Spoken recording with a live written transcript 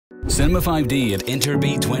Cinema 5D at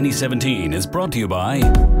Interbe 2017 is brought to you by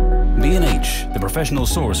B&H, the professional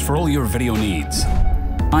source for all your video needs.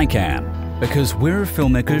 ICANN, because we're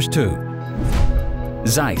filmmakers too.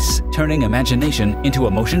 Zeiss, turning imagination into a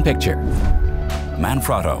motion picture.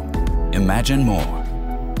 Manfrotto, imagine more.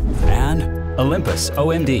 And Olympus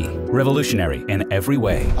OMD, revolutionary in every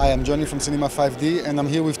way. Hi, I'm Johnny from Cinema 5D, and I'm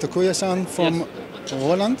here with Takuya-san from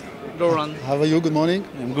Roland. Roland. How are you? Good morning.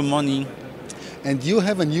 Good morning. And you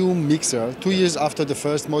have a new mixer. 2 years after the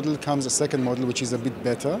first model comes a second model, which is a bit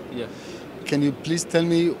better. Yeah. Can you please tell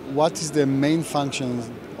me what is the main function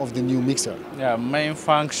of the new mixer? Yeah, main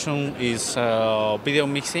function is video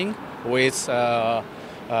mixing with 4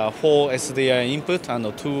 SDI input and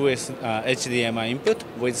 2 HDMI input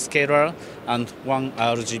with scaler and 1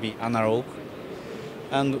 RGB analog.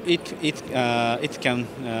 And it can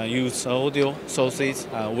use audio sources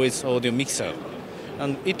with audio mixer.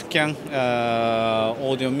 And it can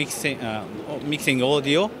mixing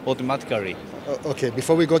audio automatically. Okay,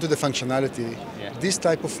 before we go to the functionality, this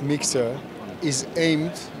type of mixer is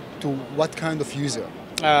aimed to what kind of user?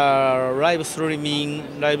 Live streaming,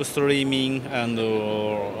 and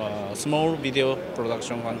small video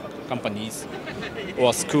production companies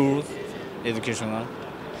or schools, educational.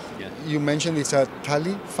 Yeah. You mentioned it's a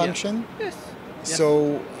tally function. Yes.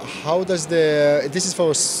 So how does this is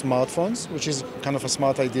for smartphones, which is kind of a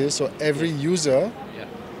smart idea. So every user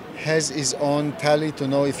has his own tally to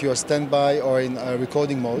know if you're standby or in a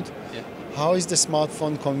recording mode. Yeah. How is the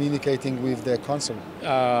smartphone communicating with the console?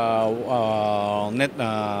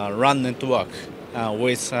 RAN network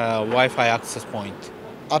with Wi-Fi access point.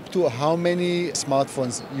 Up to how many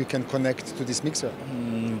smartphones you can connect to this mixer?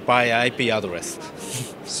 By IP address.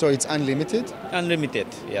 So it's unlimited? Unlimited,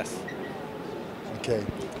 yes. Okay.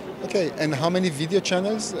 Okay, and how many video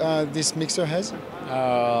channels this mixer has?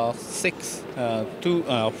 6, 4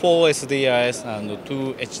 SDIs and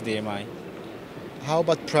 2 HDMI. How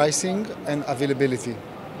about pricing and availability?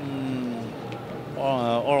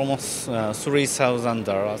 Almost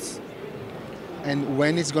 $3,000. And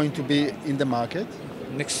when it's going to be in the market?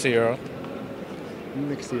 Next year.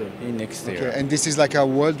 Next year. Next year. Okay, and this is like a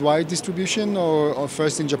worldwide distribution, or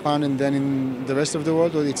first in Japan and then in the rest of the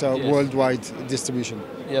world, or it's a worldwide distribution?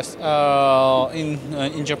 Yes,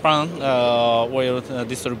 in Japan we'll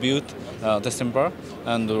distribute December,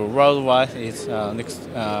 and worldwide is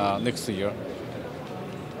next year.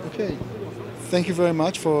 Okay, thank you very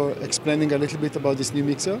much for explaining a little bit about this new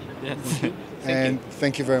mixer. Yes. And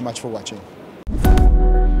thank you very much for watching.